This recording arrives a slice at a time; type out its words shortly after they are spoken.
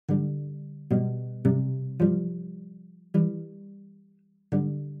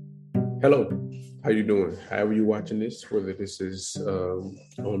Hello, how you doing? However you're watching this, whether this is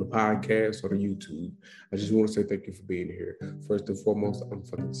on the podcast or the YouTube, I just want to say thank you for being here. First and foremost, I'm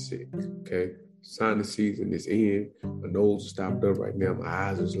fucking sick. Okay, sinus season is in. My nose is stopped up right now. My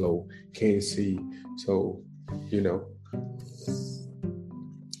eyes is low. Can't see. So, you know,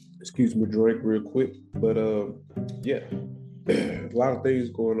 excuse me, drink real quick. But yeah, a lot of things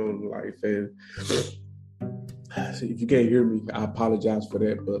going on in life, and if you can't hear me, I apologize for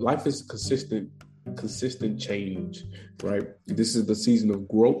that. But life is consistent change, right? This is the season of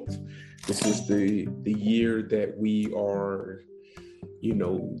growth. This is the year that we are,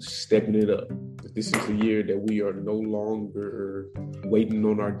 stepping it up. This is the year that we are no longer waiting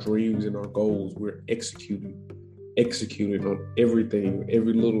on our dreams and our goals. We're executing on everything,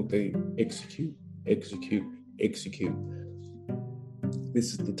 every little thing. Execute.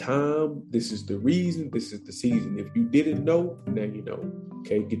 This is the time. This is the reason. This is the season. If you didn't know, now you know.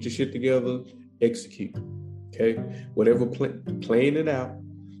 Okay, get your shit together. Execute. Okay, whatever, plan it out.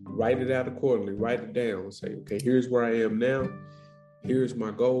 Write it out accordingly. Write it down. Say, okay, here's where I am now. Here's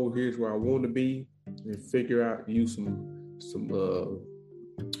my goal. Here's where I want to be, and figure out use some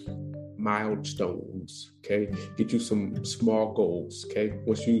milestones. Okay, get you some small goals. Okay,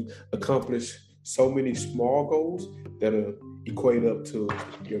 once you accomplish so many small goals that'll equate up to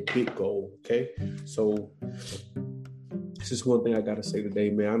your big goal. Okay, so this is one thing I gotta say today,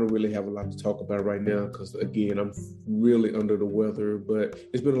 man. I don't really have a lot to talk about right now because, again, I'm really under the weather. But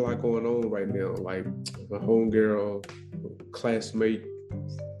it's been a lot going on right now. Like my homegirl, classmate,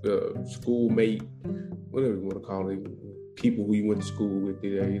 schoolmate, whatever you want to call it, people who you went to school with.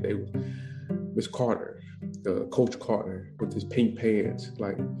 They Miss Carter, Coach Carter, with his pink pants.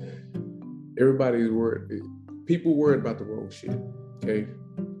 Like everybody's worried. People worried about the wrong shit. Okay.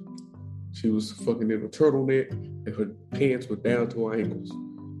 She was fucking in a turtleneck and her pants were down to her ankles.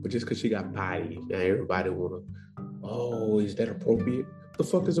 But just because she got body, now everybody wanna, oh, is that appropriate? The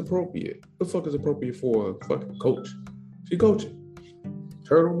fuck is appropriate? The fuck is appropriate for a fucking coach? She coaching.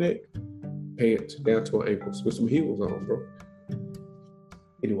 Turtleneck, pants down to her ankles with some heels on, bro.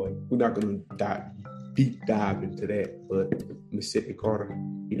 Anyway, we're not gonna deep dive into that, but Miss Sydney Carter,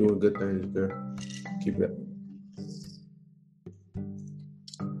 you're doing good things, girl. Keep it up.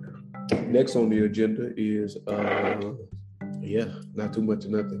 Next on the agenda is, not too much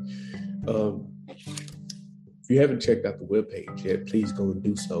of nothing. If you haven't checked out the webpage yet, please go and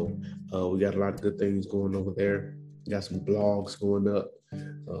do so. We got a lot of good things going over there. We got some blogs going up.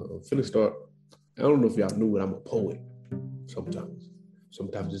 Finna start. I don't know if y'all knew it. I'm a poet. Sometimes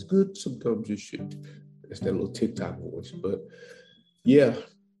it's good. Sometimes it's shit. It's that little TikTok voice. But yeah,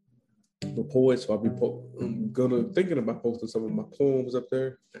 I'm a poet, so I'll be thinking about posting some of my poems up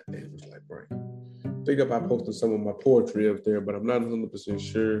there. Damn, it's like right. Thinking about posting some of my poetry up there, but I'm not 100%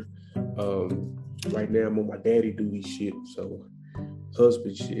 sure. Right now I'm on my daddy duty shit, so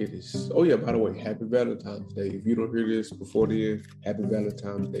husband shit is. Oh yeah, by the way, happy Valentine's Day. If you don't hear this before the end, happy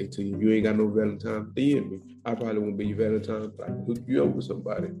Valentine's Day to you. If you ain't got no Valentine, DM me. I probably won't be your Valentine, but I can hook you up with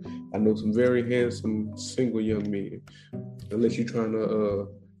somebody. I know some very handsome single young men. Unless you're trying to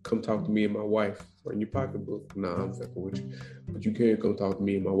come talk to me and my wife or in your pocketbook. Nah, I'm fucking with you. But you can come talk to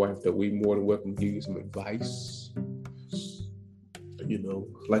me and my wife, that we more than welcome to give you some advice.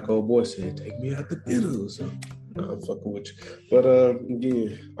 Like old boy said, take me out to dinner or something. Nah, I'm fucking with you. But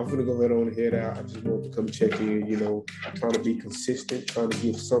again, I'm gonna go ahead on and head out. I just wanted to come check in, trying to be consistent, trying to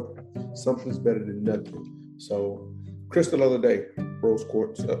give something. Something's better than nothing. So, crystal of the day, rose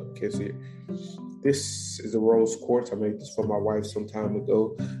quartz. Can't see it. This is a rose quartz. I made this for my wife some time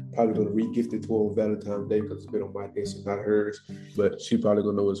ago. Probably going to re-gift it to her on Valentine's Day because it's been on my desk and not hers. But she probably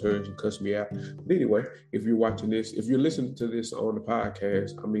going to know it's hers and cuss me out. But anyway, if you're watching this, if you're listening to this on the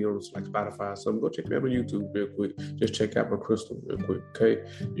podcast, on like Spotify or something, go check me out on YouTube real quick. Just check out my crystal real quick, okay?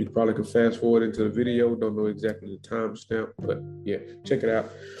 You probably can fast forward into the video. Don't know exactly the timestamp, but yeah, check it out.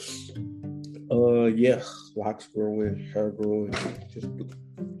 Locks growing, hair growing, just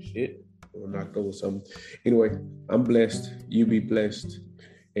shit. Or not go with something. Anyway, I'm blessed. You be blessed.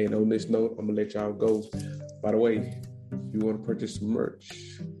 And on this note, I'm gonna let y'all go. By the way, if you want to purchase some merch,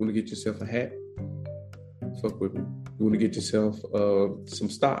 you want to get yourself a hat, fuck with me. You want to get yourself some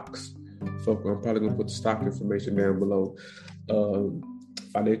stocks, fuck with me. I'm probably gonna put the stock information down below.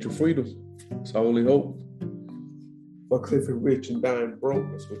 Financial freedom. It's our only hope. Fuck living rich and dying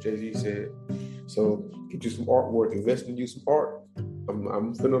broke. That's what Jay-Z said. So get you some artwork. Invest in you some art.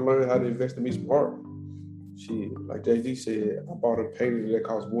 I'm finna learn how to invest in me some art. Shit, like Jay-Z said, I bought a painting that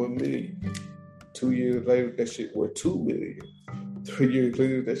cost $1 million. 2 years later, that shit worth $2 million. 3 years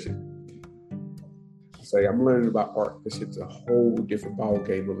later, that shit say I'm learning about art. This is a whole different ball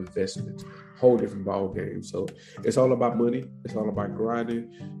game of investments, whole different ball game. So it's all about money. It's all about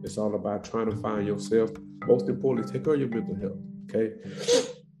grinding. It's all about trying to find yourself. Most importantly, take care of your mental health. Okay.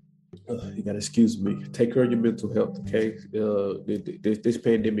 You gotta excuse me. Take care of your mental health. Okay. This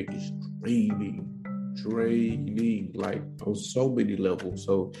pandemic is draining, like on so many levels.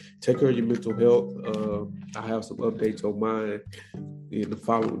 So take care of your mental health. I have some updates on mine in the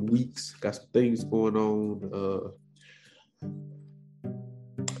following weeks. Got some things going on.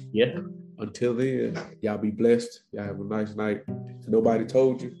 Yeah. Until then, y'all be blessed. Y'all have a nice night. If nobody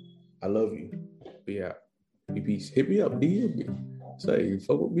told you, I love you. Be out. Be peace. Hit me up. DM me. Say,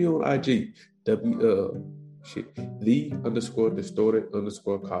 fuck with me on IG.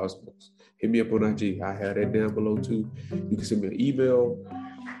 The_distorted_cosmos. Hit me up on IG. I have that down below too. You can send me an email.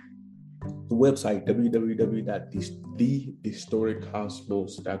 The website,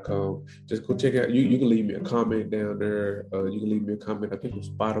 www.thedistortedcosmos.com. Just go check out. You can leave me a comment down there. You can leave me a comment, I think, on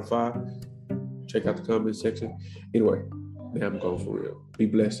Spotify. Check out the comment section. Anyway, now I'm going for real. Be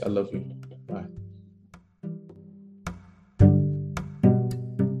blessed. I love you. Bye.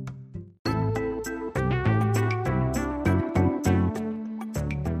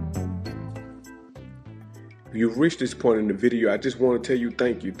 If you've reached this point in the video, I just want to tell you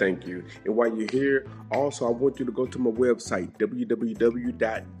thank you. And while you're here, also I want you to go to my website,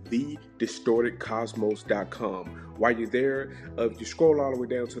 www.thedistortedcosmos.com. While you're there, if you scroll all the way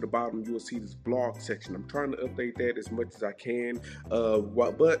down to the bottom, you will see this blog section. I'm trying to update that as much as I can.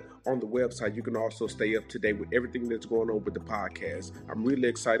 But on the website, you can also stay up to date with everything that's going on with the podcast. I'm really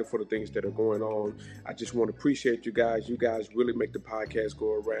excited for the things that are going on. I just want to appreciate you guys. You guys really make the podcast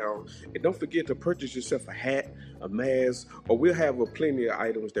go around. And don't forget to purchase yourself a hat, a mask, or we'll have plenty of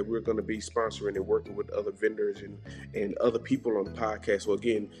items that we're going to be sponsoring and working with other vendors and other people on the podcast. So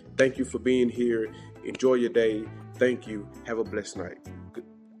again, thank you for being here. Enjoy your day. Thank you. Have a blessed night.